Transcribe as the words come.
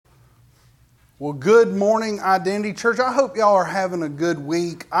Well, good morning, Identity Church. I hope y'all are having a good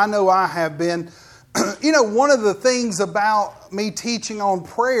week. I know I have been. One of the things about me teaching on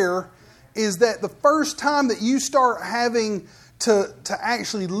prayer is that the first time that you start having to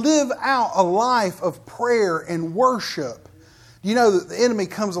actually live out a life of prayer and worship, you know that the enemy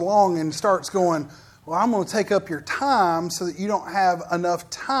comes along and starts going, well, I'm going to take up your time so that you don't have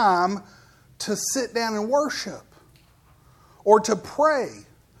enough time to sit down and worship or to pray.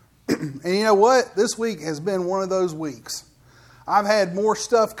 And you know what? This week has been one of those weeks. I've had more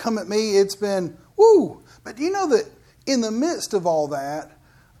stuff come at me. It's been, woo! But you know that in the midst of all that,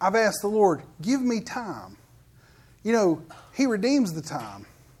 I've asked the Lord, give me time. You know, He redeems the time.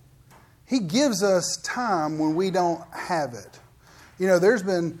 He gives us time when we don't have it. You know, there's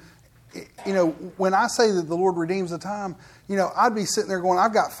been, when I say that the Lord redeems the time, I'd be sitting there going,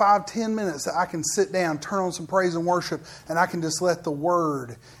 I've got 5-10 minutes that I can sit down, turn on some praise and worship, and I can just let the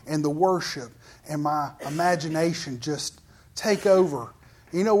Word and the worship and my imagination just take over.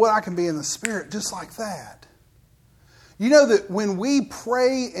 You know what? I can be in the Spirit just like that. You know that when we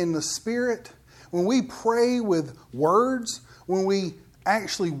pray in the Spirit, when we pray with words, when we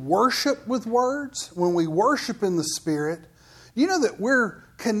actually worship with words, when we worship in the Spirit, you know that we're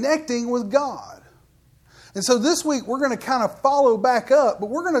connecting with God. And so this week we're going to kind of follow back up, but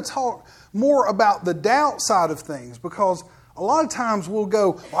we're going to talk more about the doubt side of things, because a lot of times we'll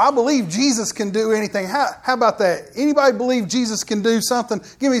go, well, I believe Jesus can do anything. How about that? Anybody believe Jesus can do something?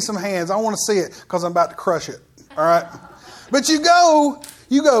 Give me some hands. I want to see it because I'm about to crush it. All right? But you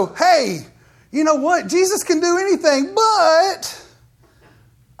go, hey, you know what? Jesus can do anything, but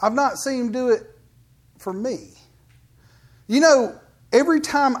I've not seen Him do it for me. You know, every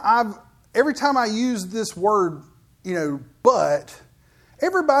time I use this word, but,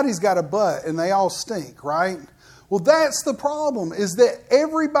 everybody's got a but and they all stink, right? Well, that's the problem, is that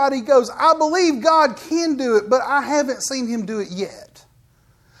everybody goes, I believe God can do it, but I haven't seen Him do it yet.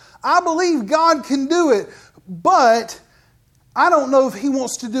 I believe God can do it, but I don't know if He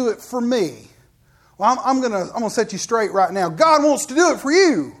wants to do it for me. Well, I'm gonna set you straight right now. God wants to do it for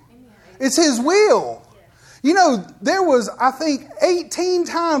you. It's His will. You know, there was, I think, 18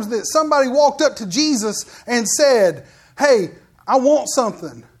 times that somebody walked up to Jesus and said, hey, I want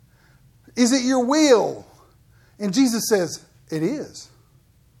something. Is it your will? And Jesus says, it is.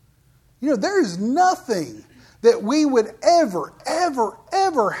 You know, there is nothing that we would ever, ever,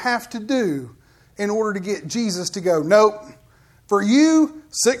 ever have to do in order to get Jesus to go, nope, for you,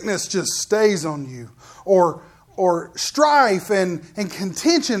 sickness just stays on you. Or strife and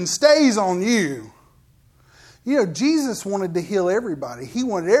contention stays on you. You know, Jesus wanted to heal everybody. He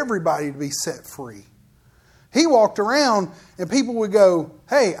wanted everybody to be set free. He walked around and people would go,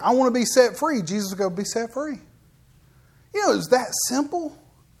 hey, I want to be set free. Jesus would go, be set free. You know, it's that simple.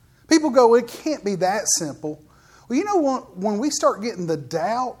 People go, well, it can't be that simple. Well, you know what? When we start getting the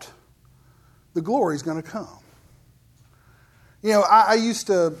doubt, the glory is going to come. You know, I used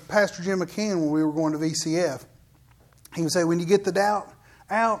to, Pastor Jim McCann, when we were going to VCF, he would say, when you get the doubt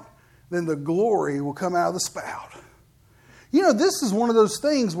out, then the glory will come out of the spout. You know, this is one of those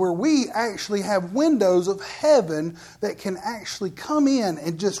things where we actually have windows of heaven that can actually come in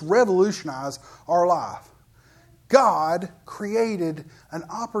and just revolutionize our life. God created an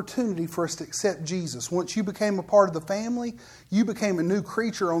opportunity for us to accept Jesus. Once you became a part of the family, you became a new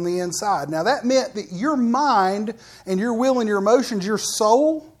creature on the inside. Now that meant that your mind and your will and your emotions, your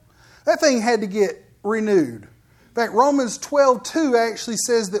soul, that thing had to get renewed. In fact, Romans 12:2 actually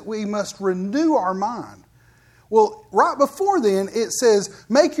says that we must renew our mind. Well, right before then, it says,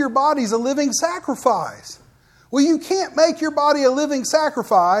 make your bodies a living sacrifice. Well, you can't make your body a living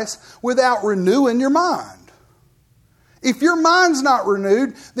sacrifice without renewing your mind. If your mind's not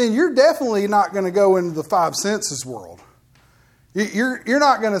renewed, then you're definitely not going to go into the five senses world. You're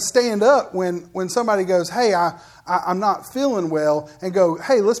not going to stand up when somebody goes, hey, I'm not feeling well, and go,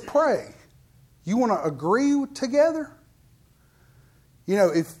 hey, let's pray. You want to agree together? You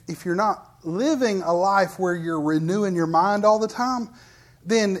know, if you're not living a life where you're renewing your mind all the time,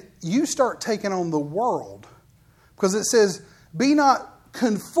 then you start taking on the world. Because it says, be not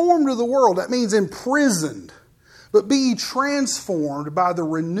conformed to the world. That means imprisoned. But be ye transformed by the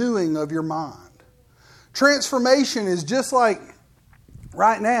renewing of your mind. Transformation is just like,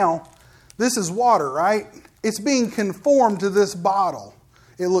 right now, this is water, right? It's being conformed to this bottle.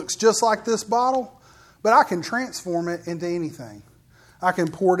 It looks just like this bottle, but I can transform it into anything. I can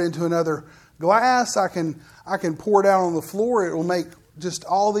pour it into another glass. I can pour it out on the floor. It will make just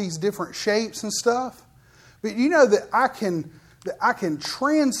all these different shapes and stuff. But you know that I can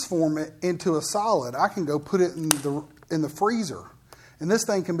transform it into a solid. I can go put it in the freezer and this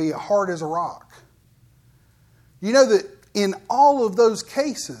thing can be hard as a rock. You know that in all of those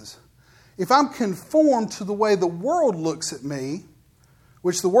cases, if I'm conformed to the way the world looks at me,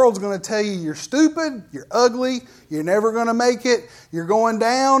 which the world's going to tell you you're stupid, you're ugly, you're never going to make it, you're going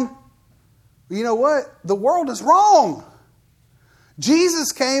down. You know what? The world is wrong.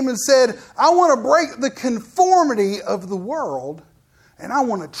 Jesus came and said, I want to break the conformity of the world, and I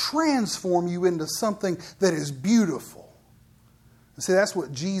want to transform you into something that is beautiful. And see, that's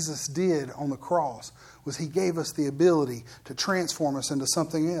what Jesus did on the cross, was He gave us the ability to transform us into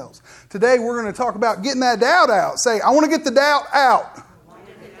something else. Today we're going to talk about getting that doubt out. Say, I want to get the doubt out.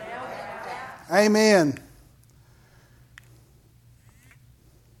 Amen.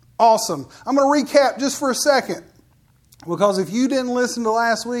 Awesome. I'm going to recap just for a second, because if you didn't listen to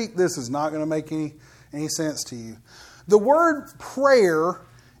last week, this is not going to make any sense to you. The word prayer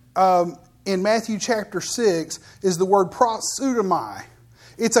in Matthew chapter 6 is the word proseudomai.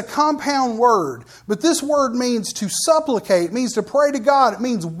 It's a compound word, but this word means to supplicate. It means to pray to God. It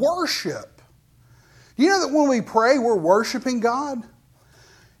means worship. You know that when we pray, we're worshiping God?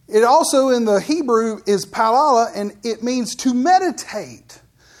 It also in the Hebrew is palala, and it means to meditate.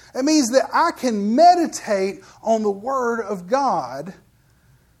 It means that I can meditate on the Word of God,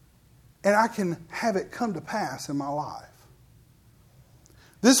 and I can have it come to pass in my life.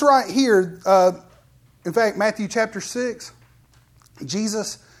 This right here, in fact, Matthew chapter 6,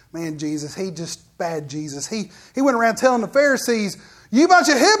 Jesus, he just bad Jesus. He went around telling the Pharisees, you bunch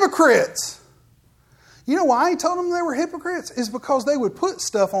of hypocrites. You know why He told them they were hypocrites? It's because they would put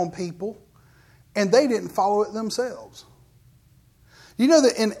stuff on people and they didn't follow it themselves. You know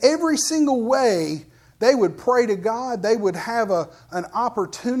that in every single way they would pray to God, they would have an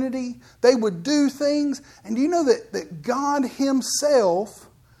opportunity, they would do things, and you know that God Himself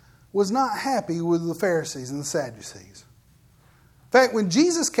was not happy with the Pharisees and the Sadducees. In fact, when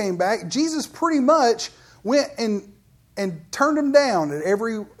Jesus came back, Jesus pretty much went and turned them down at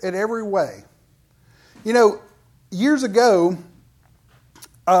every way. You know, years ago,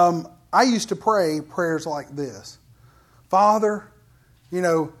 I used to pray prayers like this. Father,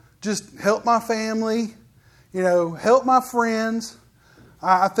 just help my family, help my friends.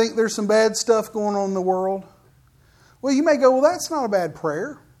 I think there's some bad stuff going on in the world. Well, you may go, well, that's not a bad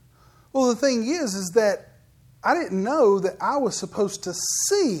prayer. Well, the thing is that I didn't know that I was supposed to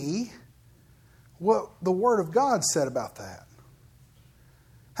see what the Word of God said about that.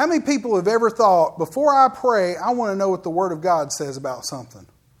 How many people have ever thought, before I pray, I want to know what the Word of God says about something?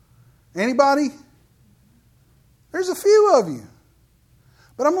 Anybody? There's a few of you.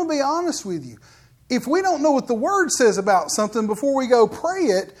 But I'm going to be honest with you. If we don't know what the Word says about something before we go pray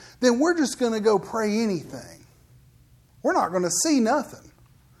it, then we're just going to go pray anything. We're not going to see nothing.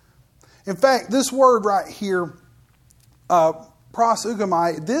 In fact, this word right here,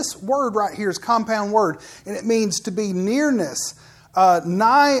 proseudomai, this word right here is a compound word, and it means to be nearness,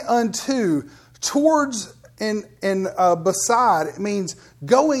 nigh unto, towards, and beside. It means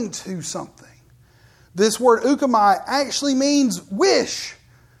going to something. This word euchomai actually means wish.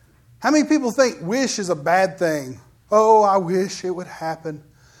 How many people think wish is a bad thing? Oh, I wish it would happen.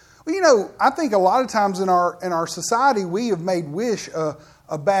 Well, I think a lot of times in our society we have made wish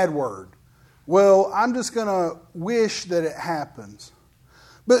a bad word. Well, I'm just going to wish that it happens.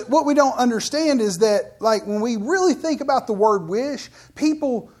 But what we don't understand is that, like, when we really think about the word wish,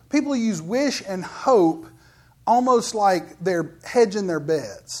 people use wish and hope almost like they're hedging their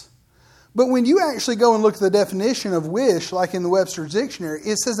bets. But when you actually go and look at the definition of wish, like in the Webster's Dictionary,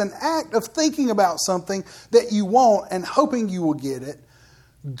 it says an act of thinking about something that you want and hoping you will get it.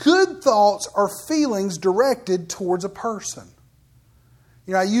 Good thoughts or feelings directed towards a person.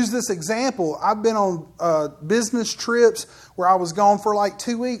 I use this example. I've been on business trips where I was gone for like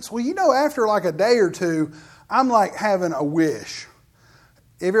 2 weeks. Well, after like a day or two, I'm like having a wish.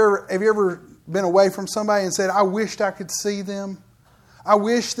 Have you ever been away from somebody and said, I wished I could see them? I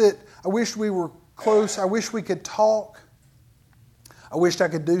wished we were close. I wish we could talk. I wished I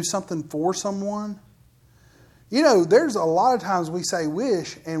could do something for someone. There's a lot of times we say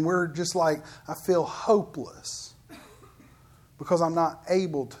wish and we're just like, I feel hopeless because I'm not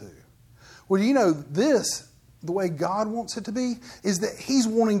able to. Well, the way God wants it to be is that He's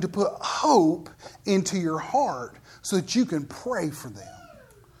wanting to put hope into your heart so that you can pray for them.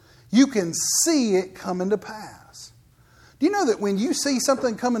 You can see it coming to pass. Do you know that when you see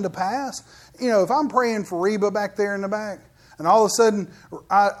something coming to pass, if I'm praying for Reba back there in the back, and all of a sudden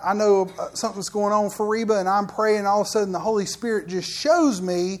I know something's going on for Reba, and I'm praying, and all of a sudden the Holy Spirit just shows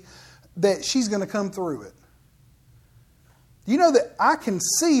me that she's going to come through it. Do you know that I can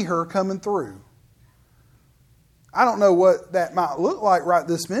see her coming through? I don't know what that might look like right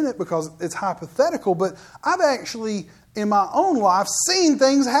this minute because it's hypothetical, but I've actually, in my own life, seen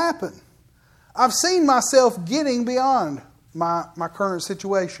things happen. I've seen myself getting beyond my current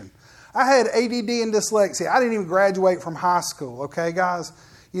situation. I had ADD and dyslexia. I didn't even graduate from high school, okay, guys?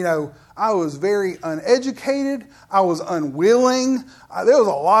 You know, I was very uneducated. I was unwilling. There was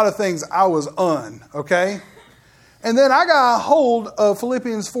a lot of things I was okay? And then I got a hold of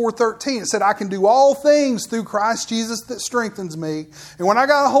Philippians 4:13. It said, I can do all things through Christ Jesus that strengthens me. And when I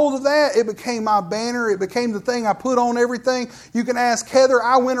got a hold of that, it became my banner. It became the thing I put on everything. You can ask Heather.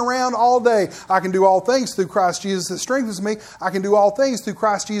 I went around all day. I can do all things through Christ Jesus that strengthens me. I can do all things through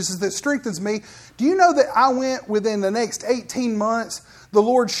Christ Jesus that strengthens me. Do you know that I went within the next 18 months, the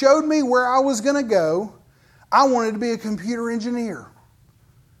Lord showed me where I was going to go. I wanted to be a computer engineer.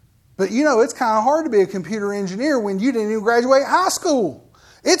 But you know, it's kind of hard to be a computer engineer when you didn't even graduate high school.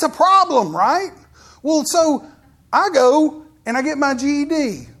 It's a problem, right? Well, so I go and I get my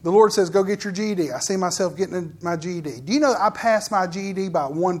GED. The Lord says, go get your GED. I see myself getting my GED. Do you know I passed my GED by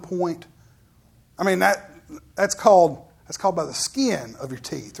 1 point? I mean, that's called by the skin of your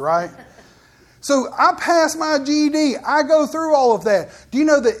teeth, right? So I passed my GED. I go through all of that. Do you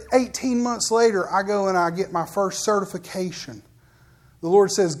know that 18 months later, I go and I get my first certification? The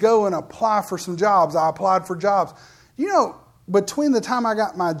Lord says, go and apply for some jobs. I applied for jobs. You know, between the time I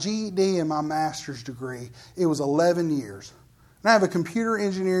got my GED and my master's degree, it was 11 years. And I have a computer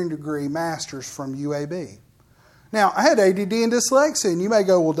engineering degree, master's from UAB. Now, I had ADD and dyslexia, and you may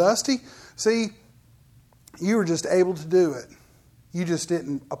go, well, Dusty, see, you were just able to do it. You just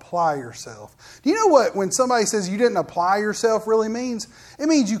didn't apply yourself. Do you know what, when somebody says you didn't apply yourself really means? It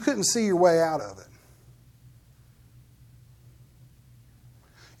means you couldn't see your way out of it.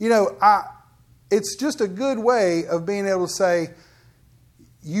 You know, it's just a good way of being able to say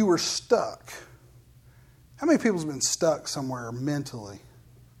you were stuck. How many people have been stuck somewhere mentally,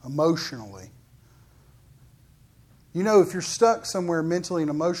 emotionally? You know, if you're stuck somewhere mentally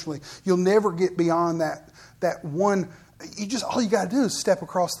and emotionally, you'll never get beyond that one. All you got to do is step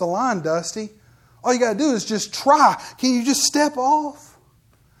across the line, Dusty. All you got to do is just try. Can you just step off?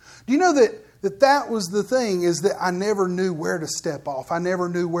 Do you know that was the thing, is that I never knew where to step off. I never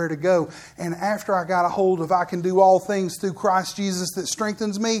knew where to go. And after I got a hold of I can do all things through Christ Jesus that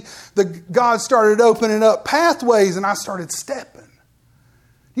strengthens me, God started opening up pathways and I started stepping.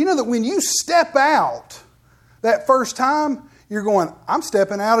 You know that when you step out that first time, you're going, I'm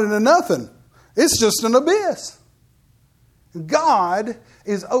stepping out into nothing. It's just an abyss. God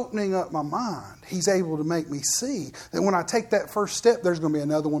is opening up my mind. He's able to make me see that when I take that first step, there's going to be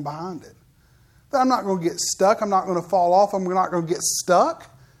another one behind it. That I'm not going to get stuck. I'm not going to fall off. I'm not going to get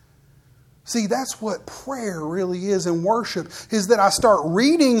stuck. See, that's what prayer really is in worship, is that I start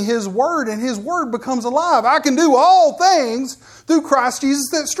reading His Word and His Word becomes alive. I can do all things through Christ Jesus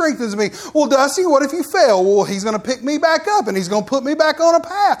that strengthens me. Well, Dusty, what if you fail? Well, He's going to pick me back up and He's going to put me back on a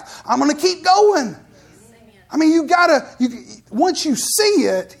path. I'm going to keep going. I mean, once you see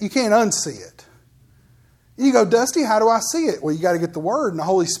it, you can't unsee it. And you go, Dusty, how do I see it? Well, you got to get the Word, and the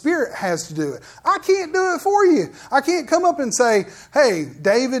Holy Spirit has to do it. I can't do it for you. I can't come up and say, hey,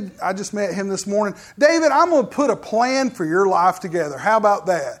 David, I just met him this morning. David, I'm going to put a plan for your life together. How about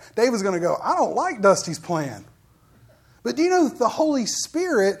that? David's going to go, I don't like Dusty's plan. But do you know that the Holy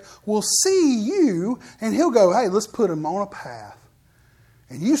Spirit will see you, and He'll go, hey, let's put him on a path.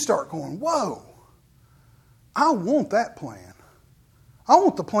 And you start going, whoa, I want that plan. I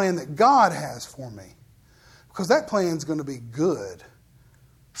want the plan that God has for me. Because that plan is going to be good.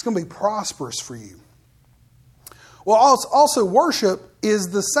 It's going to be prosperous for you. Well, also worship is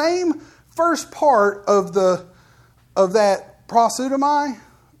the same first part of that proseudomai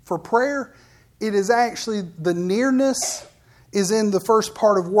for prayer. It is actually, the nearness is in the first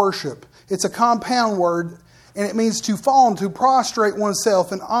part of worship. It's a compound word, and it means to fall and to prostrate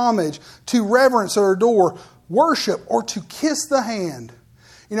oneself in homage, to reverence or adore, worship, or to kiss the hand.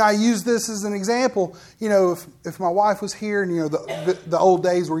 You know, I use this as an example. You know, if my wife was here and, you know, the old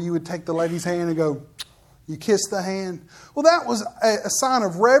days where you would take the lady's hand and go, you kiss the hand. Well, that was a sign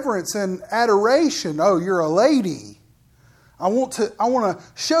of reverence and adoration. Oh, you're a lady. I want to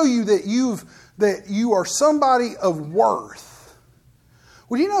show you that you are somebody of worth.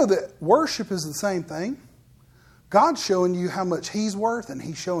 Well, you know that worship is the same thing. God's showing you how much He's worth, and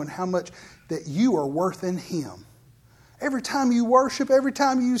He's showing how much that you are worth in Him. Every time you worship, every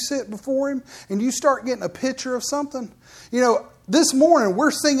time you sit before Him and you start getting a picture of something. You know, this morning we're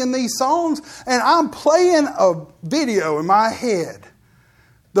singing these songs and I'm playing a video in my head.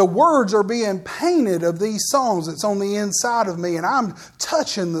 The words are being painted of these songs that's on the inside of me, and I'm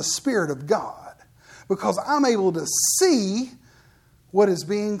touching the Spirit of God. because I'm able to see what is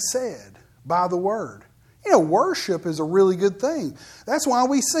being said by the Word. You know, worship is a really good thing. That's why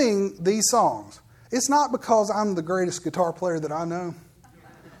we sing these songs. It's not because I'm the greatest guitar player that I know.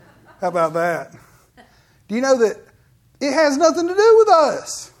 How about that? Do you know that it has nothing to do with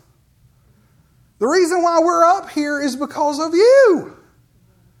us? The reason why we're up here is because of you.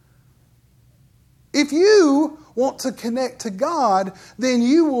 If you want to connect to God, then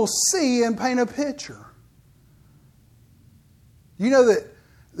you will see and paint a picture. You know that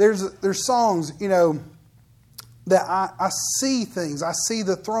there's songs, you know, that I see things. I see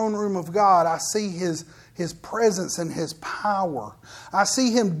the throne room of God. I see His presence and His power. I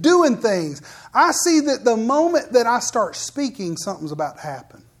see Him doing things. I see that the moment that I start speaking, something's about to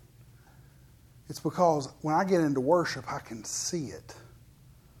happen. It's because when I get into worship, I can see it.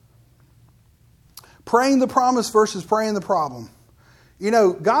 Praying the promise versus praying the problem. You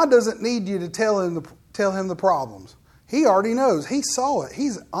know, God doesn't need you to tell Him the problems. He already knows. He saw it.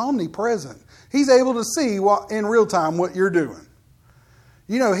 He's omnipresent. He's able to see in real time what you're doing.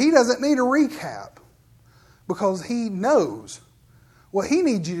 You know, He doesn't need a recap because He knows. What He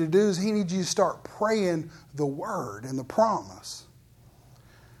needs you to do is He needs you to start praying the Word and the promise.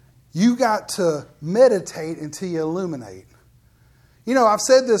 You got to meditate until you illuminate. You know, I've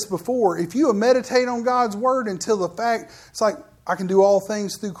said this before. If you meditate on God's Word until the fact, it's like, I can do all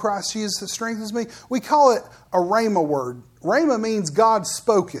things through Christ Jesus that strengthens me. We call it a rhema word. Rhema means God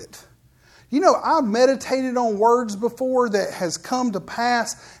spoke it. You know, I've meditated on words before that has come to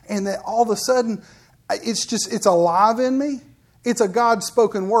pass and that all of a sudden it's alive in me. It's a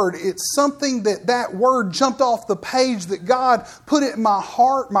God-spoken word. It's something that word jumped off the page that God put it in my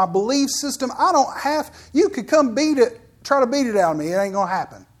heart, my belief system. You could come try to beat it out of me. It ain't going to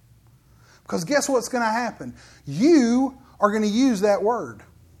happen. Because guess what's going to happen? You are going to use that word.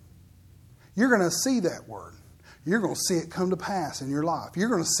 You're going to see that word. You're going to see it come to pass in your life. You're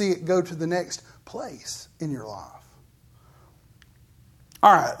going to see it go to the next place in your life.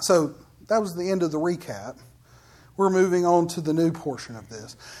 All right, so that was the end of the recap. We're moving on to the new portion of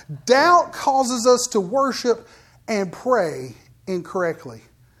this. Doubt causes us to worship and pray incorrectly.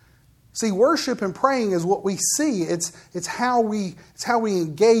 See, worship and praying is what we see. It's how we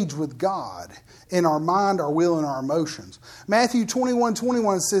engage with God in our mind, our will, and our emotions. Matthew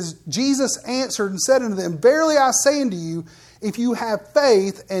 21:21 says, Jesus answered and said unto them, Verily I say unto you, if you have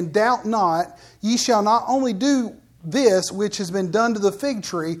faith and doubt not, ye shall not only do this which has been done to the fig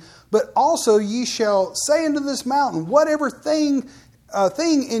tree, but also ye shall say unto this mountain, whatever thing that's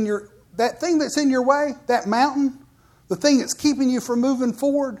in your way, that mountain, the thing that's keeping you from moving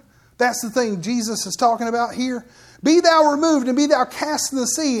forward, that's the thing Jesus is talking about here. Be thou removed and be thou cast in the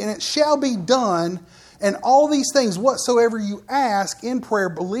sea, and it shall be done. And all these things, whatsoever you ask in prayer,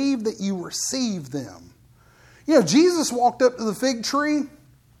 believe that you receive them. You know, Jesus walked up to the fig tree.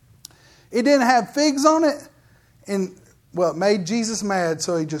 It didn't have figs on it. And, it made Jesus mad,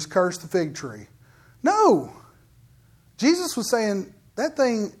 so He just cursed the fig tree. No. Jesus was saying, that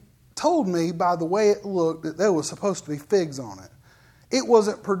thing told me by the way it looked that there was supposed to be figs on it. It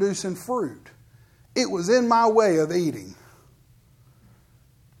wasn't producing fruit. It was in my way of eating.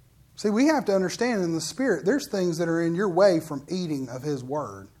 See, we have to understand in the Spirit, there's things that are in your way from eating of His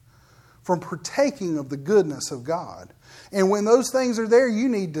Word, from partaking of the goodness of God. And when those things are there, you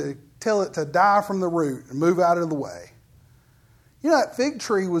need to tell it to die from the root and move out of the way. You know, that fig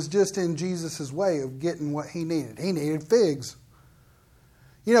tree was just in Jesus' way of getting what He needed. He needed figs.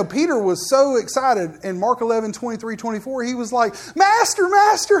 You know, Peter was so excited in Mark 11:23-24. He was like, Master,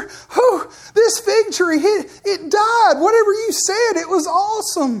 this fig tree, it died. Whatever you said, it was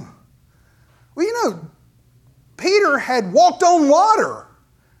awesome. Well, you know, Peter had walked on water.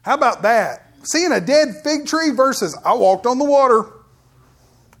 How about that? Seeing a dead fig tree versus I walked on the water.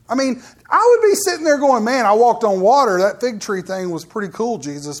 I mean, I would be sitting there going, man, I walked on water. That fig tree thing was pretty cool,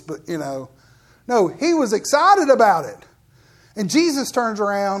 Jesus. But, you know, no, he was excited about it. And Jesus turns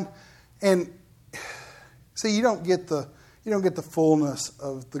around and, see, you don't get the fullness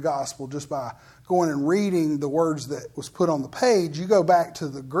of the gospel just by going and reading the words that was put on the page. You go back to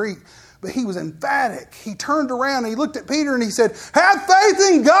the Greek. But he was emphatic. He turned around and he looked at Peter and he said, have faith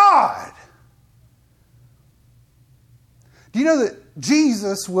in God. Do you know that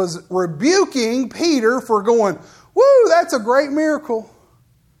Jesus was rebuking Peter for going, woo, that's a great miracle.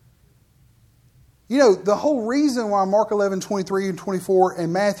 You know, the whole reason why Mark 11:23-24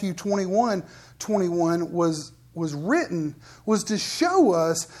 and Matthew 21:21 was written was to show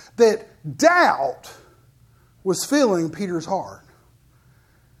us that doubt was filling Peter's heart.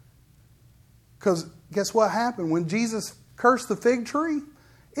 Because guess what happened? When Jesus cursed the fig tree,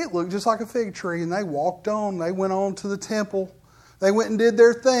 it looked just like a fig tree. And they walked on. They went on to the temple. They went and did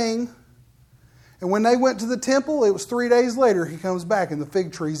their thing. And when they went to the temple, it was 3 days later, he comes back and the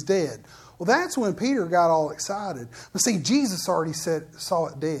fig tree's dead. Well, that's when Peter got all excited. But see, Jesus already saw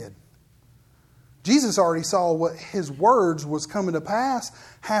it dead. Jesus already saw what his words was coming to pass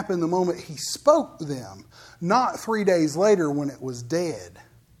happen the moment he spoke them, not 3 days later when it was dead.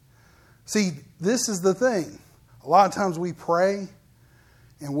 See, this is the thing. A lot of times we pray,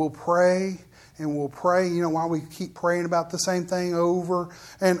 and we'll pray, and we'll pray. You know why we keep praying about the same thing over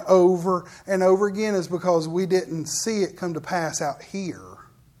and over and over again is because we didn't see it come to pass out here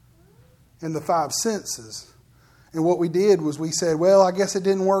in the five senses. And what we did was we said, well, I guess it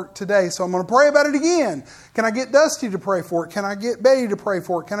didn't work today, so I'm going to pray about it again. Can I get Dusty to pray for it? Can I get Betty to pray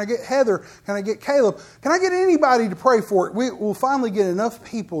for it? Can I get Heather? Can I get Caleb? Can I get anybody to pray for it? We'll finally get enough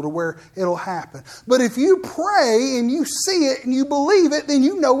people to where it'll happen. But if you pray and you see it and you believe it, then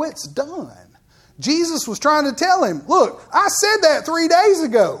you know it's done. Jesus was trying to tell him, look, I said that 3 days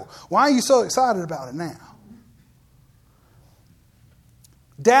ago. Why are you so excited about it now?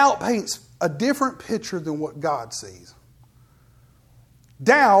 Doubt paints a different picture than what God sees.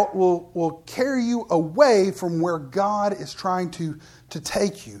 Doubt will carry you away from where God is trying to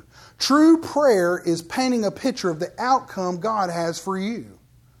take you. True prayer is painting a picture of the outcome God has for you.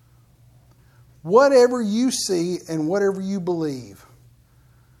 Whatever you see and whatever you believe.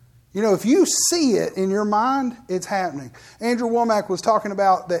 You know, if you see it in your mind, it's happening. Andrew Womack was talking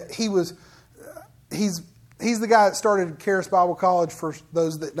about that he's the guy that started Charis Bible College, for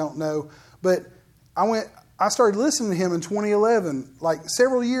those that don't know. But I started listening to him in 2011, like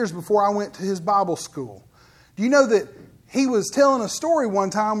several years before I went to his Bible school. Do you know that he was telling a story one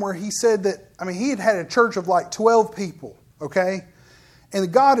time where he said that, he had a church of like 12 people, okay?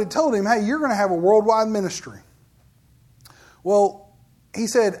 And God had told him, hey, you're going to have a worldwide ministry. Well, he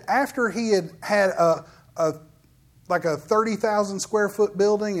said after he had a 30,000 square foot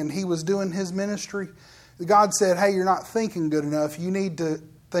building and he was doing his ministry, God said, hey, you're not thinking good enough. You need to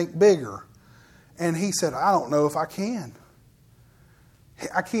think bigger. And he said, I don't know if I can.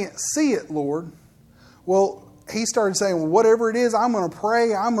 I can't see it, Lord. Well, he started saying, well, whatever it is, I'm going to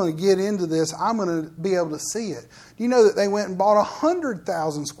pray. I'm going to get into this. I'm going to be able to see it. Do you know that they went and bought a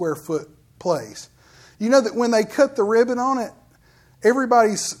 100,000 square foot place? You know that when they cut the ribbon on it,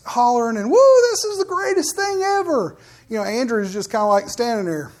 everybody's hollering and, woo, this is the greatest thing ever. You know, Andrew's just kind of like standing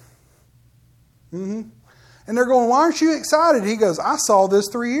there. Mm-hmm. And they're going, why aren't you excited? He goes, I saw this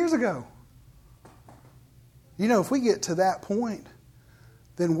 3 years ago. You know, if we get to that point,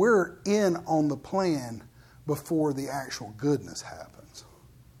 then we're in on the plan before the actual goodness happens.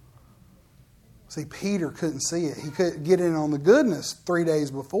 See, Peter couldn't see it. He couldn't get in on the goodness 3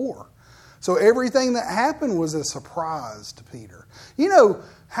 days before. So everything that happened was a surprise to Peter. You know,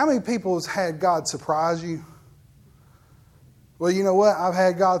 how many people has had God surprise you? Well, you know what? I've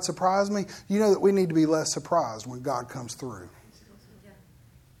had God surprise me. You know that we need to be less surprised when God comes through.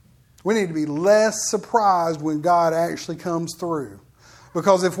 We need to be less surprised when God actually comes through.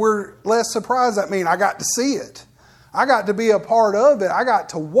 Because if we're less surprised, that means I got to see it. I got to be a part of it. I got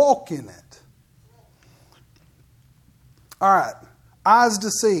to walk in it. All right. Eyes to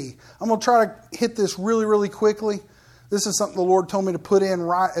see. I'm going to try to hit this really, really quickly. This is something the Lord told me to put in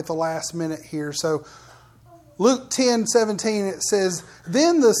right at the last minute here. So Luke 10:17, it says,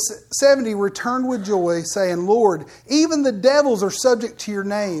 then the 70 returned with joy, saying, Lord, even the devils are subject to your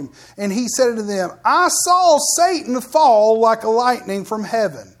name. And he said to them, I saw Satan fall like a lightning from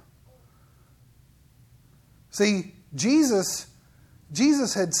heaven. See, Jesus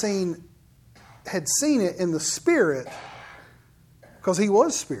had seen it in the Spirit because he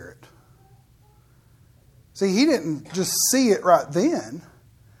was Spirit. See, he didn't just see it right then.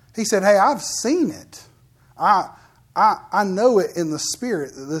 He said, hey, I've seen it. I know it in the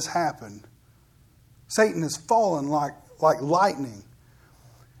Spirit that this happened. Satan has fallen like lightning.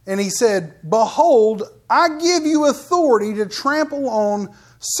 And he said, behold, I give you authority to trample on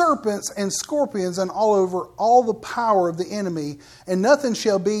serpents and scorpions and all over all the power of the enemy, and nothing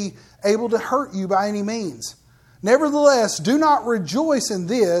shall be able to hurt you by any means. Nevertheless, do not rejoice in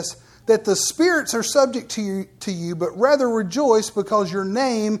this, that the spirits are subject to you, but rather rejoice because your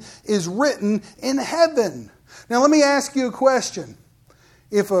name is written in heaven. Now let me ask you a question.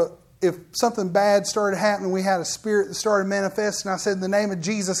 If something bad started happening, we had a spirit that started manifesting, I said, in the name of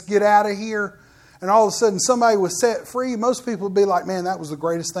Jesus, get out of here. And all of a sudden somebody was set free. Most people would be like, man, that was the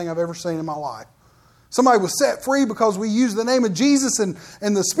greatest thing I've ever seen in my life. Somebody was set free because we used the name of Jesus and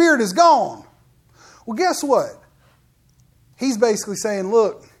the spirit is gone. Well, guess what? He's basically saying,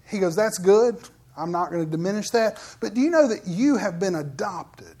 look, he goes, that's good. I'm not going to diminish that. But do you know that you have been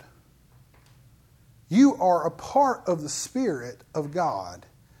adopted? You are a part of the Spirit of God.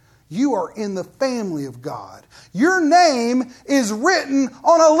 You are in the family of God. Your name is written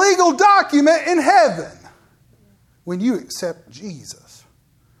on a legal document in heaven when you accept Jesus.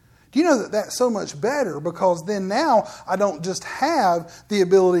 Do you know that that's so much better? Because then now I don't just have the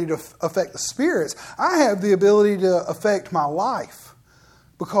ability to affect the spirits. I have the ability to affect my life.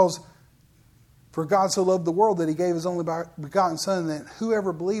 Because for God so loved the world that He gave His only begotten Son, that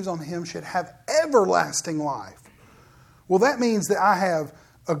whoever believes on Him should have everlasting life. Well, that means that I have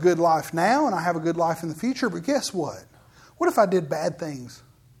a good life now and I have a good life in the future. But guess what? What if I did bad things?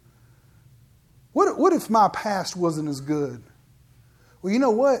 What if my past wasn't as good? Well, you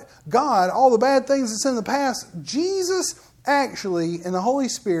know what? God, all the bad things that's in the past, Jesus actually and the Holy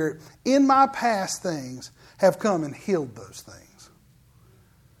Spirit in my past things have come and healed those things.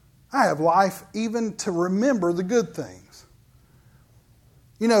 I have life even to remember the good things.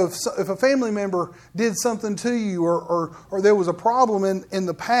 You know, if a family member did something to you or there was a problem in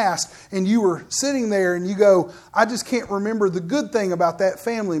the past and you were sitting there and you go, I just can't remember the good thing about that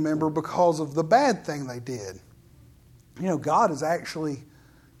family member because of the bad thing they did. You know, God has actually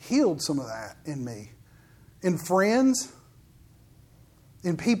healed some of that in me. In friends,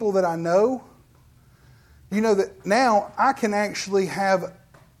 in people that I know. You know that now I can actually have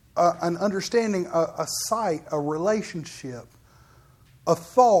an understanding, a sight, a relationship, a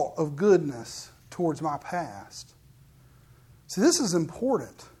thought of goodness towards my past. See, this is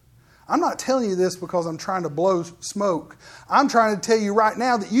important. I'm not telling you this because I'm trying to blow smoke. I'm trying to tell you right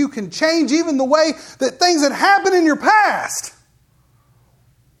now that you can change even the way that things that happened in your past.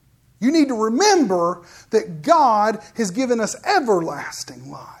 You need to remember that God has given us everlasting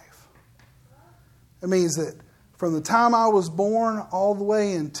life. It means that from the time I was born all the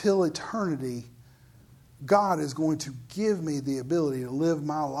way until eternity, God is going to give me the ability to live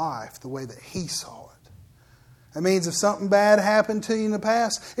my life the way that He saw it. That means if something bad happened to you in the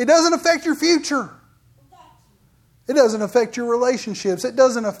past, it doesn't affect your future. It doesn't affect your relationships. It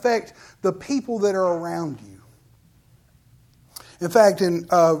doesn't affect the people that are around you. In fact, in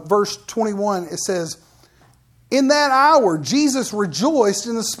verse 21, it says, in that hour, Jesus rejoiced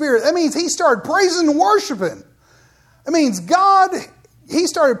in the Spirit. That means He started praising and worshiping. That means He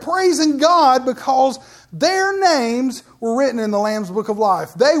started praising God because their names were written in the Lamb's Book of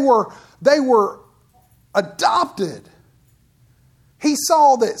Life. They were adopted. He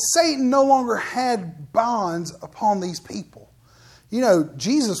saw that Satan no longer had bonds upon these people. You know,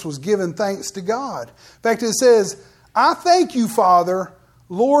 Jesus was giving thanks to God. In fact, it says, I thank you, Father,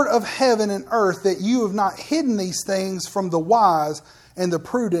 Lord of heaven and earth, that you have not hidden these things from the wise and the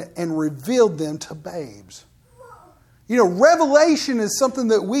prudent and revealed them to babes. You know, revelation is something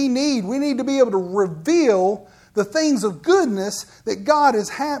that we need. We need to be able to reveal the things of goodness that God is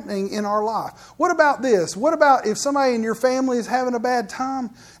happening in our life. What about this? What about if somebody in your family is having a bad time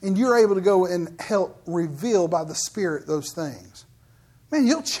and you're able to go and help reveal by the Spirit those things? Man,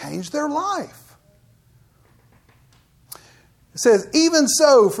 you'll change their life. It says, even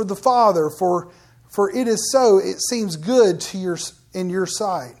so for the Father, for it is so, it seems good to in your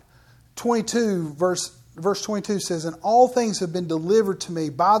sight. 22 verse 22 says, and all things have been delivered to me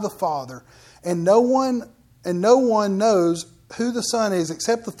by the Father, and no one knows who the Son is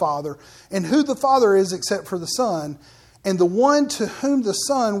except the Father, and who the Father is except for the Son, and the one to whom the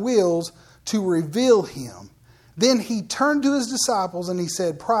Son wills to reveal Him. Then He turned to His disciples and He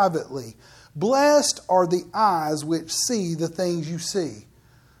said privately, blessed are the eyes which see the things you see.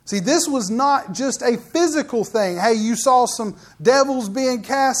 See, this was not just a physical thing. Hey, you saw some devils being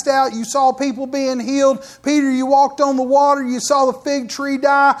cast out. You saw people being healed. Peter, you walked on the water. You saw the fig tree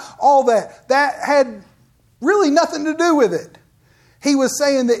die. All that. That had really nothing to do with it. He was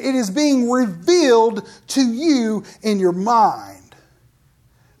saying that it is being revealed to you in your mind.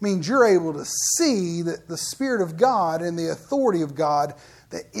 It means you're able to see that the Spirit of God and the authority of God,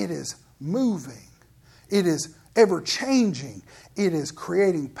 that it is moving. It is ever changing. It is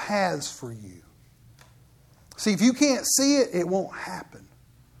creating paths for you. See, if you can't see it, it won't happen.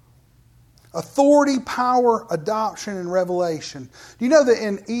 Authority, power, adoption, and revelation. Do you know that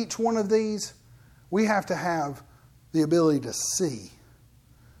in each one of these, we have to have the ability to see.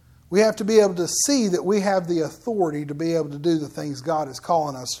 We have to be able to see that we have the authority to be able to do the things God is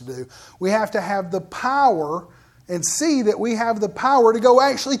calling us to do. We have to have the power and see that we have the power to go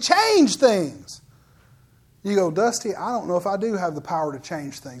actually change things. You go, Dusty, I don't know if I do have the power to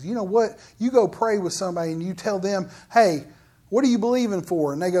change things. You know what? You go pray with somebody and you tell them, hey, what are you believing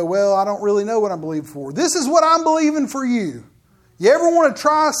for? And they go, well, I don't really know what I'm believing for. This is what I'm believing for you. You ever want to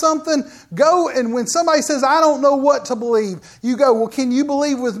try something? Go, and when somebody says, I don't know what to believe, you go, well, can you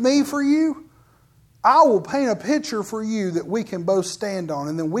believe with me for you? I will paint a picture for you that we can both stand on,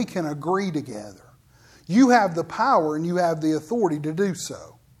 and then we can agree together. You have the power and you have the authority to do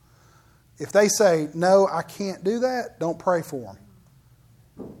so. If they say, no, I can't do that, don't pray for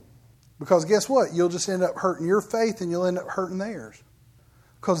them. Because guess what? You'll just end up hurting your faith and you'll end up hurting theirs.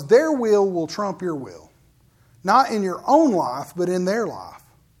 Because their will trump your will. Not in your own life, but in their life.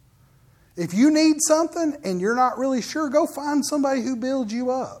 If you need something and you're not really sure, go find somebody who builds you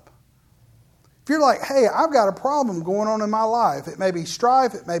up. If you're like, hey, I've got a problem going on in my life. It may be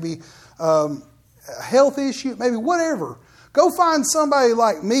strife, it may be a health issue, maybe whatever. Go find somebody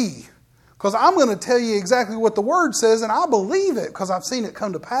like me. Because I'm going to tell you exactly what the Word says, and I believe it because I've seen it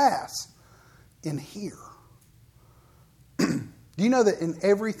come to pass in here. Do you know that in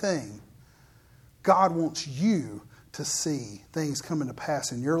everything, God wants you to see things coming to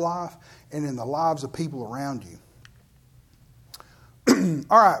pass in your life and in the lives of people around you?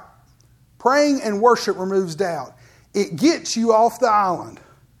 All right. Praying and worship removes doubt. It gets you off the island.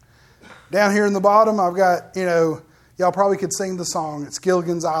 Down here in the bottom, I've got, y'all probably could sing the song. It's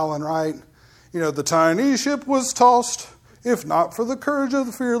Gilligan's Island, right? The tiny ship was tossed. If not for the courage of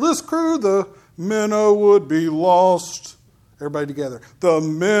the fearless crew, the minnow would be lost. Everybody together. The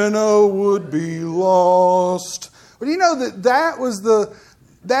minnow would be lost. Well, you know that was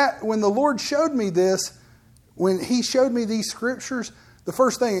that when the Lord showed me this, when He showed me these scriptures, the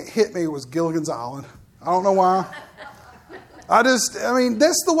first thing that hit me was Gilligan's Island. I don't know why. That's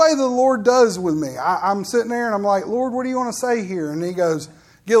the way the Lord does with me. I'm sitting there and I'm like, Lord, what do you want to say here? And He goes,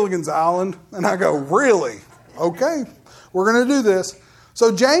 Gilligan's Island. And I go, really? Okay, we're going to do this.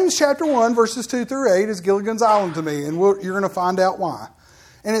 So James chapter 1, verses 2 through 8 is Gilligan's Island to me. And you're going to find out why.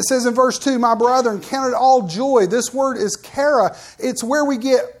 And it says in verse 2, my brethren, count it all joy. This word is chara. It's where we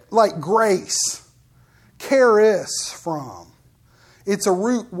get like grace. Charis from. It's a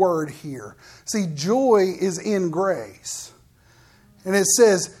root word here. See, joy is in grace. And it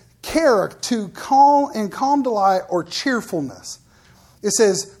says, chara, to calm delight or cheerfulness. It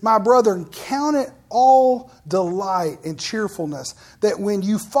says, my brethren, count it all delight and cheerfulness, that when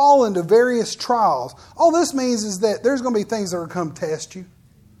you fall into various trials, all this means is that there's going to be things that are going to come test you.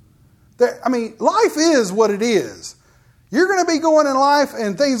 Life is what it is. You're going to be going in life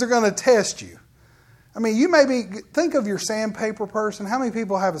and things are going to test you. Think of your sandpaper person. How many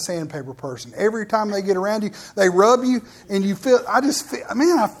people have a sandpaper person? Every time they get around you, they rub you and you feel, I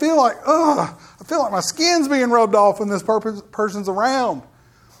feel like my skin's being rubbed off when this person's around.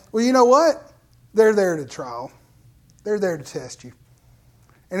 Well, you know what? They're there to trial. They're there to test you.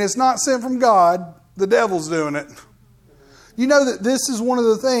 And it's not sent from God. The devil's doing it. You know that this is one of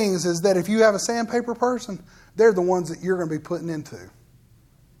the things is that if you have a sandpaper person, they're the ones that you're going to be putting into.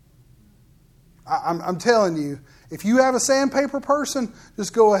 I'm telling you, if you have a sandpaper person,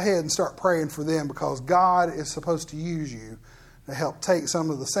 just go ahead and start praying for them because God is supposed to use you to help take some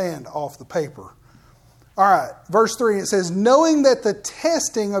of the sand off the paper. All right, verse 3, it says, knowing that the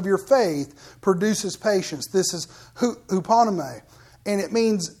testing of your faith produces patience. This is huponome, and it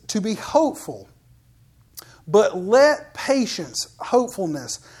means to be hopeful. But let patience,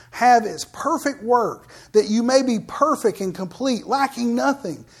 hopefulness, have its perfect work, that you may be perfect and complete, lacking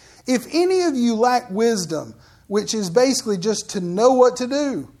nothing. If any of you lack wisdom, which is basically just to know what to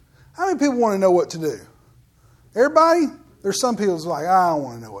do. How many people want to know what to do? Everybody? There's some people that's like, I don't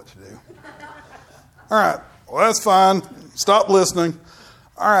want to know what to do. All right, well, that's fine. Stop listening.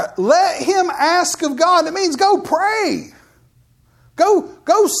 All right, let him ask of God. That means go pray.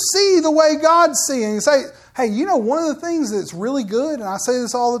 Go see the way God's seeing. And say, hey, one of the things that's really good, and I say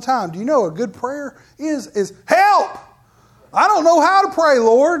this all the time, do you know a good prayer is help? I don't know how to pray,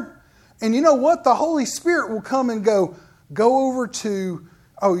 Lord. And you know what? The Holy Spirit will come and go over to,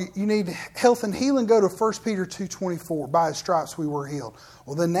 you need health and healing? Go to 1 Peter 2:24. By His stripes we were healed.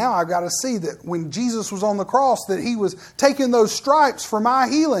 Well, then now I've got to see that when Jesus was on the cross, that He was taking those stripes for my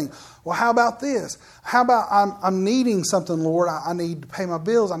healing. Well, how about this? How about I'm needing something, Lord? I need to pay my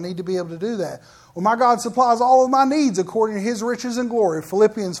bills. I need to be able to do that. Well, my God supplies all of my needs according to His riches and glory.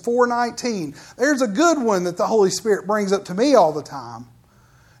 Philippians 4:19. There's a good one that the Holy Spirit brings up to me all the time.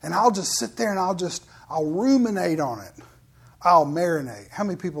 And I'll just sit there and I'll ruminate on it. I'll marinate. How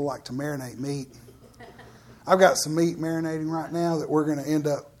many people like to marinate meat? I've got some meat marinating right now that we're going to end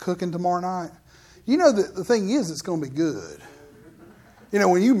up cooking tomorrow night. You know, the thing is, it's going to be good.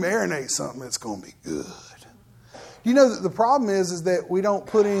 When you marinate something, it's going to be good. You know that the problem is that we don't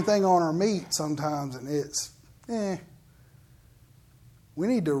put anything on our meat sometimes, and it's, We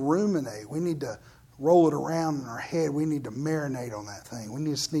need to ruminate. We need to roll it around in our head. We need to marinate on that thing. We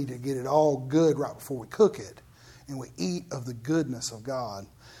just need to get it all good right before we cook it. And we eat of the goodness of God.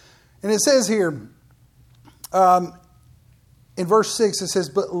 And it says here, in verse 6, it says,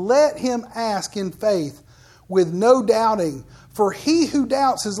 "But let him ask in faith with no doubting. For he who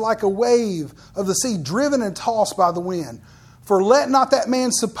doubts is like a wave of the sea driven and tossed by the wind. For let not that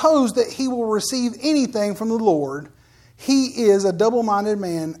man suppose that he will receive anything from the Lord. He is a double-minded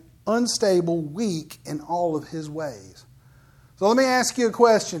man, unstable, weak in all of his ways." So let me ask you a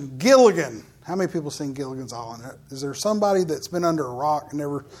question. Gilligan. How many people seen Gilligan's Island? Is there somebody that's been under a rock and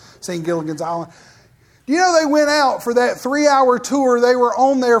never seen Gilligan's Island? Do you know they went out for that 3-hour tour? They were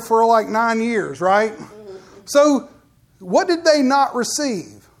on there for like 9 years, right? So what did they not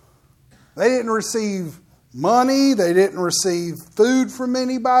receive? They didn't receive money. They didn't receive food from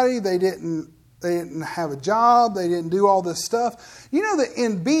anybody. They didn't have a job. They didn't do all this stuff. You know that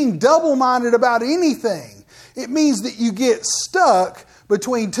in being double-minded about anything, it means that you get stuck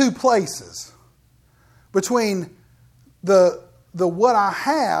between two places. Between the what I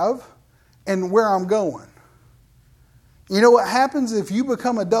have and where I'm going. You know what happens if you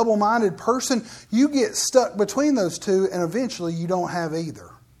become a double-minded person? You get stuck between those two, and eventually you don't have either.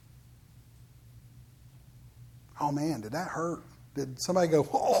 Oh man, did that hurt? Did somebody go,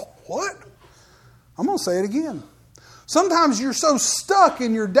 "Oh, what?" I'm going to say it again. Sometimes you're so stuck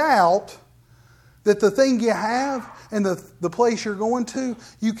in your doubt that the thing you have and the place you're going to,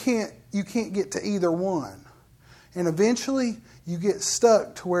 you can't get to either one. And eventually you get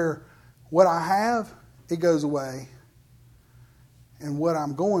stuck to where what I have, it goes away. And what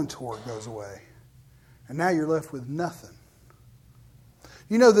I'm going toward goes away. And now you're left with nothing.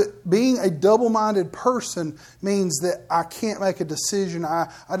 You know that being a double-minded person means that I can't make a decision. I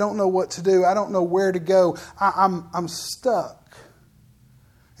don't know what to do. I don't know where to go. I'm stuck.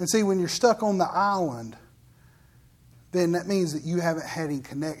 And see, when you're stuck on the island, then that means that you haven't had any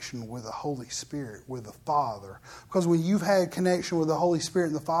connection with the Holy Spirit, with the Father. Because when you've had connection with the Holy Spirit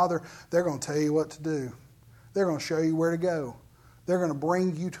and the Father, they're going to tell you what to do. They're going to show you where to go. They're going to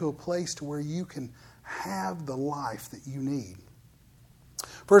bring you to a place to where you can have the life that you need.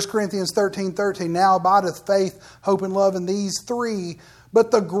 1 Corinthians 13:13, "Now abideth faith, hope, and love, in these three.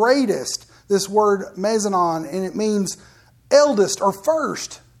 But the greatest," this word mesonon, and it means eldest or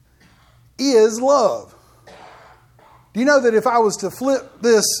first, "is love." Do you know that if I was to flip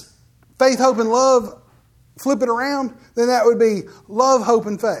this faith, hope, and love, flip it around, then that would be love, hope,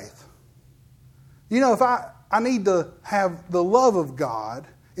 and faith. You know, if I need to have the love of God,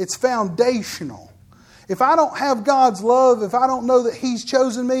 it's foundational. If I don't have God's love, if I don't know that He's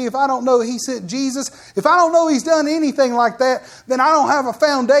chosen me, if I don't know that He sent Jesus, if I don't know He's done anything like that, then I don't have a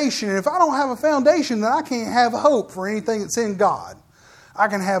foundation. And if I don't have a foundation, then I can't have hope for anything that's in God. I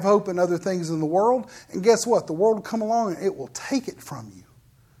can have hope in other things in the world, and guess what? The world will come along and it will take it from you.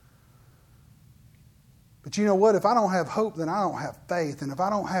 But you know what? If I don't have hope, then I don't have faith. And if I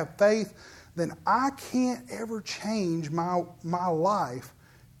don't have faith, then I can't ever change my life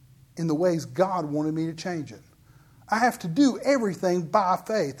in the ways God wanted me to change it. I have to do everything by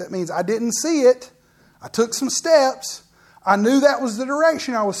faith. That means I didn't see it. I took some steps. I knew that was the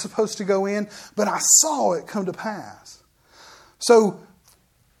direction I was supposed to go in, but I saw it come to pass. So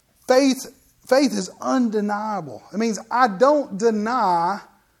faith is undeniable. It means I don't deny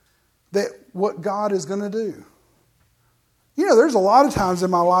that what God is going to do. You know, there's a lot of times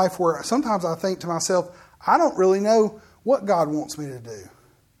in my life where sometimes I think to myself, I don't really know what God wants me to do.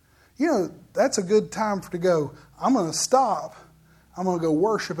 You know, that's a good time to go, I'm going to stop, I'm going to go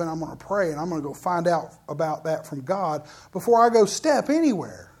worship, and I'm going to pray, and I'm going to go find out about that from God before I go step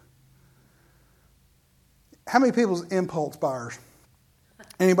anywhere. How many people's impulse buyers?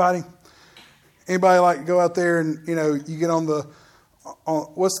 Anybody? Anybody like to go out there and, you know, you get on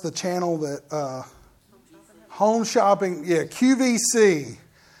what's the channel that, Home Shopping, yeah, QVC.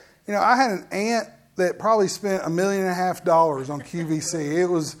 You know, I had an aunt that probably spent $1.5 million on QVC. It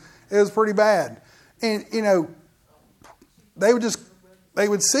was pretty bad. And, you know, they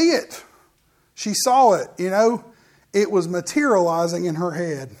would see it. She saw it, you know. It was materializing in her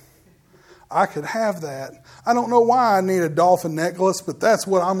head. I could have that. I don't know why I need a dolphin necklace, but that's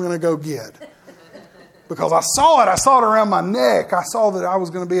what I'm going to go get. Because I saw it. I saw it around my neck. I saw that I was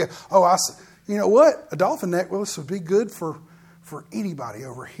going to be you know what? A dolphin necklace would be good for anybody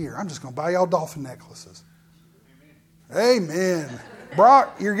over here. I'm just going to buy y'all dolphin necklaces. Amen.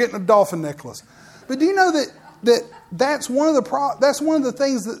 Brock, you're getting a dolphin necklace. But do you know that's one of the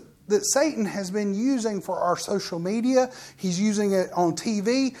things that Satan has been using for our social media. He's using it on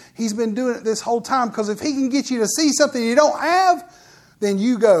TV. He's been doing it this whole time, because if he can get you to see something you don't have, then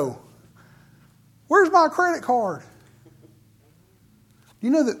you go, Where's my credit card? You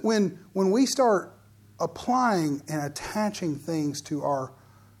know that when we start applying and attaching things to our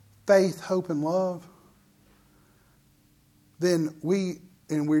faith, hope, and love, then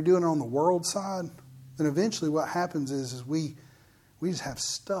we're doing it on the world side, then eventually what happens is we just have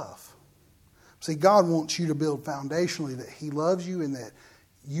stuff. See, God wants you to build foundationally that He loves you and that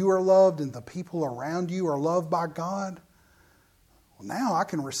you are loved and the people around you are loved by God. Well, now I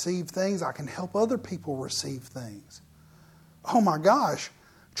can receive things. I can help other people receive things. Oh my gosh.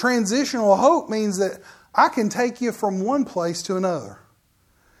 Transitional hope means that I can take you from one place to another.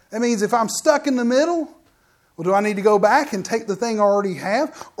 That means if I'm stuck in the middle, well, do I need to go back and take the thing I already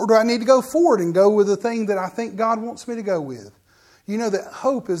have? Or do I need to go forward and go with the thing that I think God wants me to go with? You know that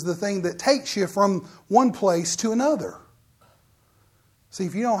hope is the thing that takes you from one place to another. See,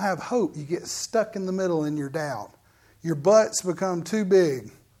 if you don't have hope, you get stuck in the middle in your doubt. Your butts become too big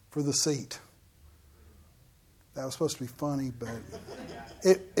for the seat. That was supposed to be funny, but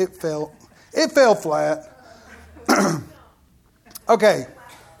it fell flat. Okay.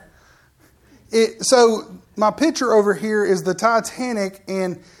 So my picture over here is the Titanic,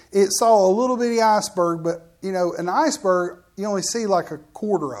 and it saw a little bitty iceberg, but you know, an iceberg, you only see like a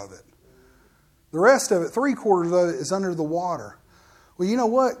quarter of it. The rest of it, 3/4 of it, is under the water. Well, you know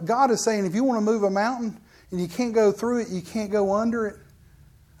what? God is saying if you want to move a mountain and you can't go through it, you can't go under it,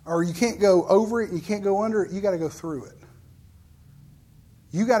 or you can't go over it and you can't go under it, you got to go through it.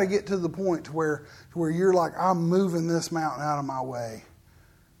 You got to get to the point to where you're like, I'm moving this mountain out of my way.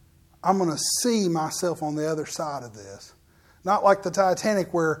 I'm going to see myself on the other side of this. Not like the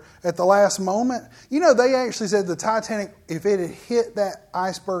Titanic where at the last moment, you know, they actually said the Titanic, if it had hit that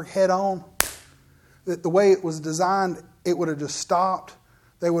iceberg head on, that the way it was designed, it would have just stopped.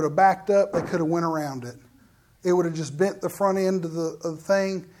 They would have backed up. They could have went around it. It would have just bent the front end of the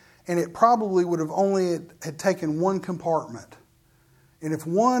thing, and it probably would have only had taken one compartment. And if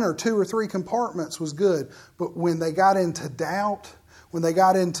 1 or 2 or 3 compartments was good, but when they got into doubt, when they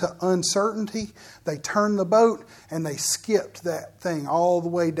got into uncertainty, they turned the boat and they skipped that thing all the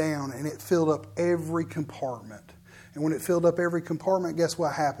way down, and it filled up every compartment. And when it filled up every compartment, guess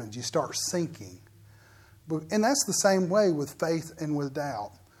what happens? You start sinking. And that's the same way with faith and with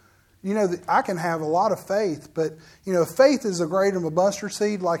doubt. You know, I can have a lot of faith, but, you know, faith is a grain of a mustard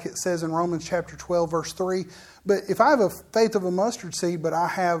seed, like it says in Romans chapter 12, verse 3. But if I have a faith of a mustard seed, but I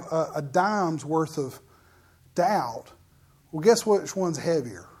have a dime's worth of doubt, well, guess which one's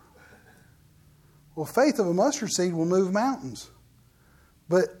heavier? Well, faith of a mustard seed will move mountains.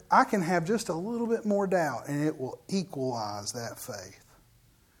 But I can have just a little bit more doubt, and it will equalize that faith.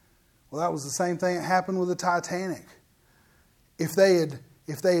 Well, that was the same thing that happened with the Titanic. If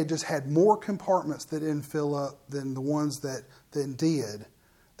they had just had more compartments that didn't fill up than the ones that did,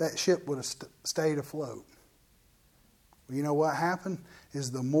 that ship would have stayed afloat. Well, you know what happened?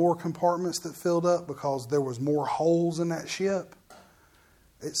 Is the more compartments that filled up, because there was more holes in that ship,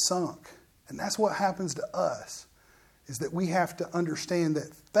 it sunk. And that's what happens to us, is that we have to understand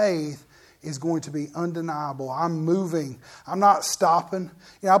that faith is going to be undeniable. I'm moving. I'm not stopping.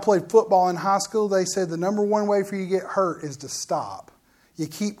 You know, I played football in high school. They said the number one way for you to get hurt is to stop. You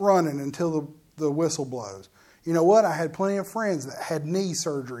keep running until the whistle blows. You know what? I had plenty of friends that had knee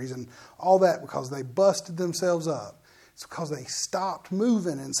surgeries and all that because they busted themselves up. It's because they stopped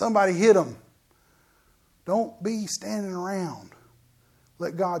moving and somebody hit them. Don't be standing around.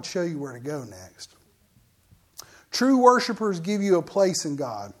 Let God show you where to go next. True worshipers give you a place in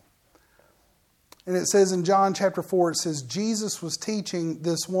God. And it says in John chapter 4, it says, Jesus was teaching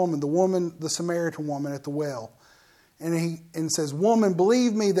this woman, the Samaritan woman at the well. And it says, woman,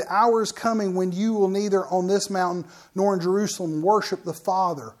 believe me, the hour is coming when you will neither on this mountain nor in Jerusalem worship the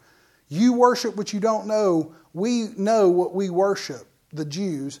Father. You worship what you don't know. We know what we worship, the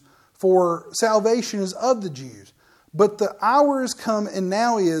Jews, for salvation is of the Jews. But the hour is come and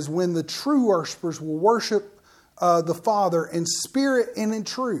now is when the true worshipers will worship the Father in spirit and in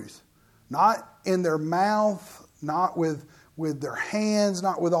truth. Not in their mouth, not with their hands,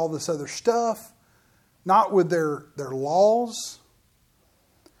 not with all this other stuff, not with their laws.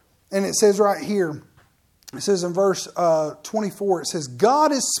 And it says right here, it says in verse 24, it says,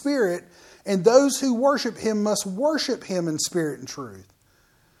 God is spirit, and those who worship him must worship him in spirit and truth.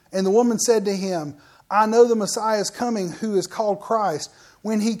 And the woman said to him, I know the Messiah is coming, who is called Christ.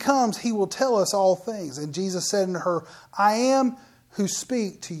 When he comes, he will tell us all things. And Jesus said unto her, I am who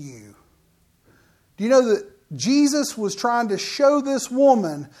speak to you. Do you know that Jesus was trying to show this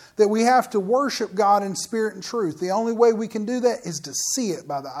woman that we have to worship God in spirit and truth? The only way we can do that is to see it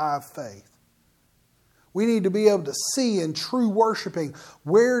by the eye of faith. We need to be able to see in true worshiping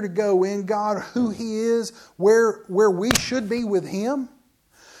where to go in God, who He is, where we should be with Him.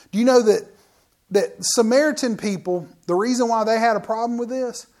 Do you know that Samaritan people, the reason why they had a problem with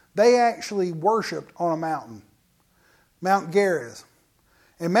this, they actually worshipped on a mountain, Mount Gerizim.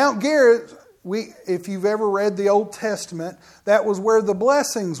 And Mount Gerizim, if you've ever read the Old Testament, that was where the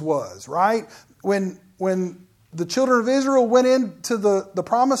blessings was, right? When the children of Israel went into the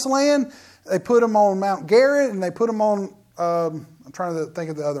promised land, they put them on Mount Gerizim and they put them on, I'm trying to think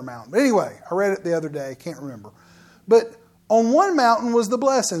of the other mountain. But anyway, I read it the other day, I can't remember. But on one mountain was the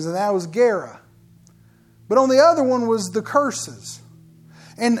blessings, and that was Gerizim. But on the other one was the curses.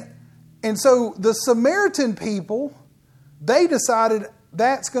 And so the Samaritan people, they decided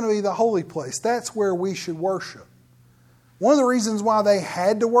that's going to be the holy place. That's where we should worship. One of the reasons why they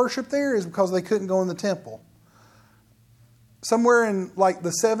had to worship there is because they couldn't go in the temple. Somewhere in like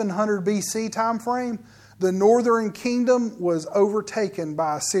the 700 BC time frame, the northern kingdom was overtaken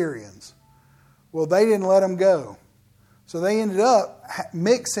by Assyrians. Well, they didn't let them go. So they ended up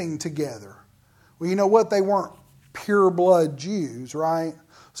mixing together. Well, you know what? They weren't pure blood Jews, right?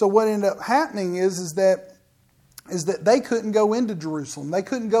 So what ended up happening is that they couldn't go into Jerusalem. They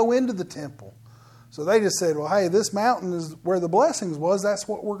couldn't go into the temple. So they just said, well, hey, this mountain is where the blessings was. That's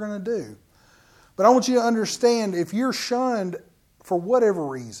what we're going to do. But I want you to understand, if you're shunned for whatever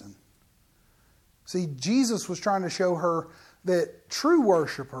reason, see, Jesus was trying to show her that true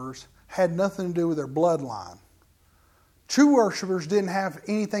worshipers had nothing to do with their bloodline. True worshipers didn't have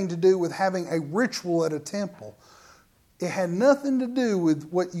anything to do with having a ritual at a temple. It had nothing to do with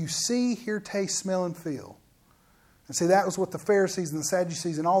what you see, hear, taste, smell, and feel. And see, that was what the Pharisees and the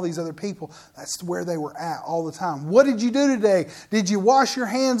Sadducees and all these other people, that's where they were at all the time. What did you do today? Did you wash your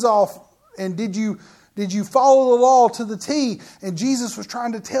hands off? And did you follow the law to the T? And Jesus was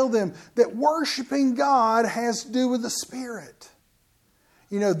trying to tell them that worshiping God has to do with the Spirit.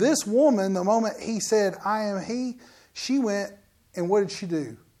 You know, this woman, the moment He said, I am He, she went, and what did she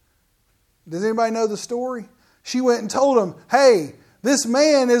do? Does anybody know the story? She went and told him, hey, this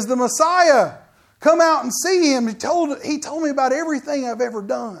man is the Messiah. Come out and see him. He told me about everything I've ever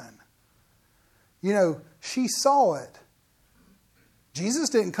done. You know, she saw it. Jesus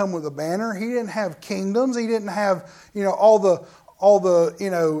didn't come with a banner. He didn't have kingdoms. He didn't have, all the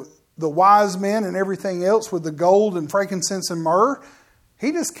wise men and everything else with the gold and frankincense and myrrh.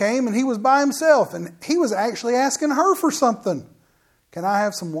 He just came and He was by Himself, and He was actually asking her for something. Can I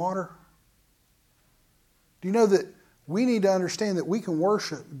have some water? Do you know that we need to understand that we can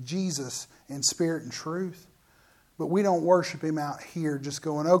worship Jesus in spirit and truth, but we don't worship Him out here just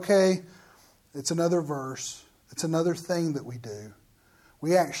going, okay, it's another verse. It's another thing that we do.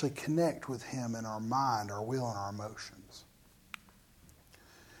 We actually connect with Him in our mind, our will, and our emotions.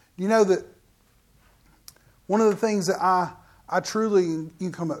 You know that one of the things that I truly, you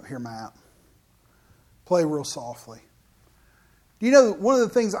can come up here, Matt, play real softly. You know, one of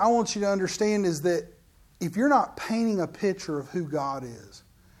the things I want you to understand is that if you're not painting a picture of who God is,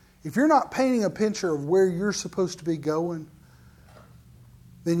 if you're not painting a picture of where you're supposed to be going,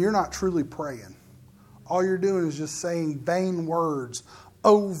 then you're not truly praying. All you're doing is just saying vain words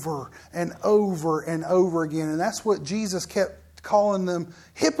over and over and over again. And that's what Jesus kept calling them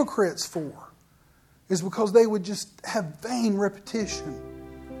hypocrites for, is because they would just have vain repetition.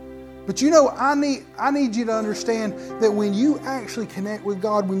 But I need you to understand that when you actually connect with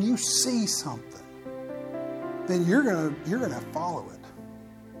God, when you see something, then you're gonna follow it.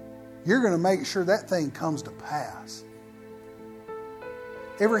 You're gonna make sure that thing comes to pass.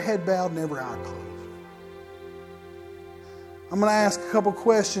 Every head bowed and every eye closed. I'm going to ask a couple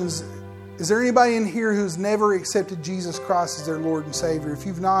questions. Is there anybody in here who's never accepted Jesus Christ as their Lord and Savior? If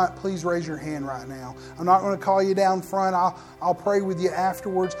you've not, please raise your hand right now. I'm not going to call you down front. I'll pray with you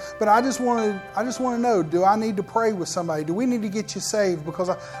afterwards. But I just want to know, do I need to pray with somebody? Do we need to get you saved? Because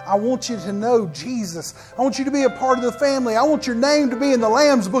I want you to know Jesus. I want you to be a part of the family. I want your name to be in the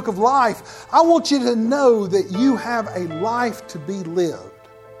Lamb's Book of Life. I want you to know that you have a life to be lived.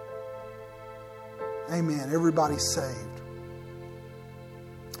 Amen. Everybody's saved.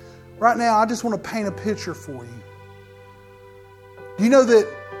 Right now, I just want to paint a picture for you. Do you know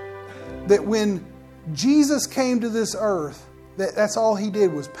that when Jesus came to this earth, that's all He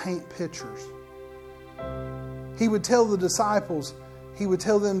did was paint pictures? He would tell the disciples, He would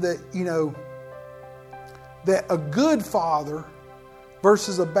tell them that, that a good father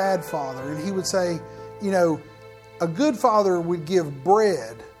versus a bad father. And He would say, a good father would give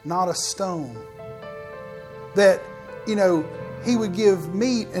bread, not a stone. That, He would give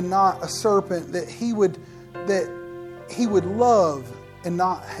meat and not a serpent. That he would love and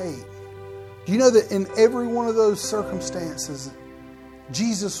not hate. Do you know that in every one of those circumstances,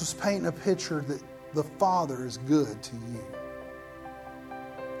 Jesus was painting a picture that the Father is good to you?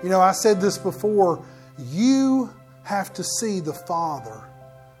 You know, I said this before, you have to see the Father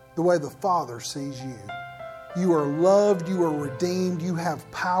the way the Father sees you. You are loved, you are redeemed, you have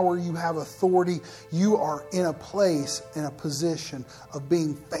power, you have authority. You are in a place, in a position of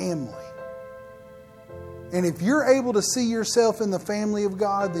being family. And if you're able to see yourself in the family of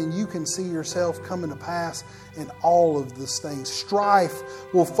God, then you can see yourself coming to pass in all of these things. Strife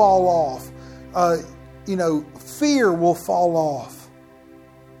will fall off. Fear will fall off.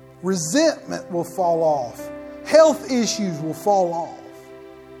 Resentment will fall off. Health issues will fall off.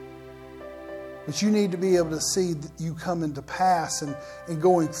 But you need to be able to see that you coming to pass and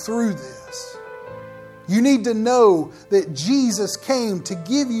going through this. You need to know that Jesus came to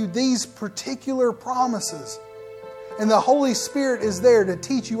give you these particular promises. And the Holy Spirit is there to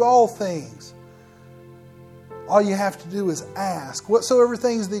teach you all things. All you have to do is ask. Whatsoever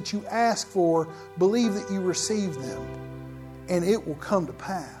things that you ask for, believe that you receive them. And it will come to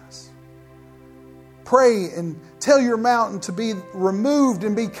pass. Pray and tell your mountain to be removed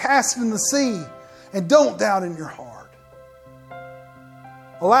and be cast in the sea. And don't doubt in your heart.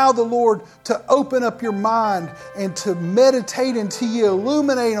 Allow the Lord to open up your mind and to meditate until you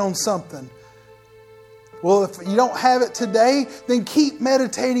illuminate on something. Well, if you don't have it today, then keep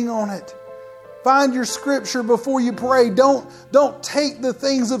meditating on it. Find your scripture before you pray. Don't take the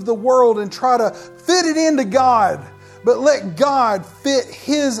things of the world and try to fit it into God. But let God fit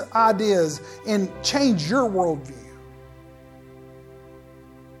His ideas and change your worldview.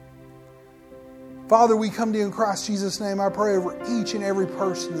 Father, we come to you in Christ Jesus' name. I pray over each and every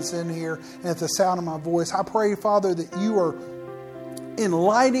person that's in here and at the sound of my voice. I pray, Father, that you are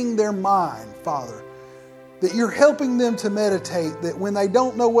enlightening their mind, Father. That you're helping them to meditate. That when they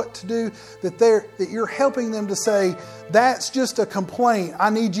don't know what to do, that you're helping them to say, that's just a complaint.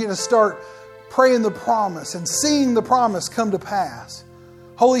 I need you to start praying the promise and seeing the promise come to pass.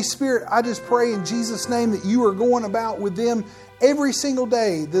 Holy Spirit, I just pray in Jesus' name that you are going about with them every single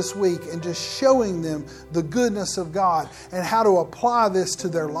day this week and just showing them the goodness of God and how to apply this to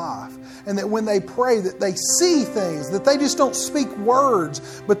their life. And that when they pray, that they see things, that they just don't speak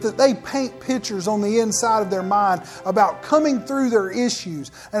words, but that they paint pictures on the inside of their mind about coming through their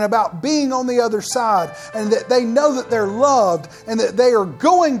issues and about being on the other side, and that they know that they're loved and that they are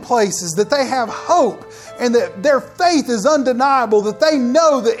going places, that they have hope and that their faith is undeniable, that they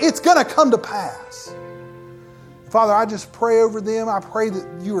know that it's going to come to pass. Father, I just pray over them. I pray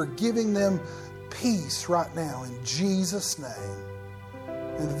that you are giving them peace right now in Jesus' name.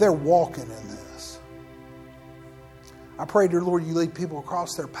 And that they're walking in this. I pray, dear Lord, you lead people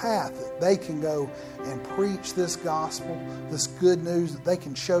across their path that they can go and preach this gospel, this good news, that they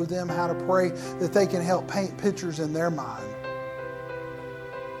can show them how to pray, that they can help paint pictures in their mind.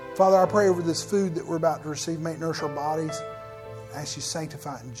 Father, I pray over this food that we're about to receive. May it nourish our bodies. I ask you to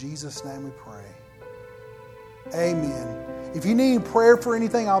sanctify it in Jesus' name we pray. Amen. If you need prayer for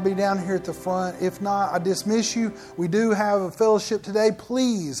anything, I'll be down here at the front. If not, I dismiss you. We do have a fellowship today.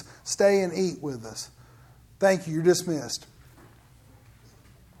 Please stay and eat with us. Thank you. You're dismissed.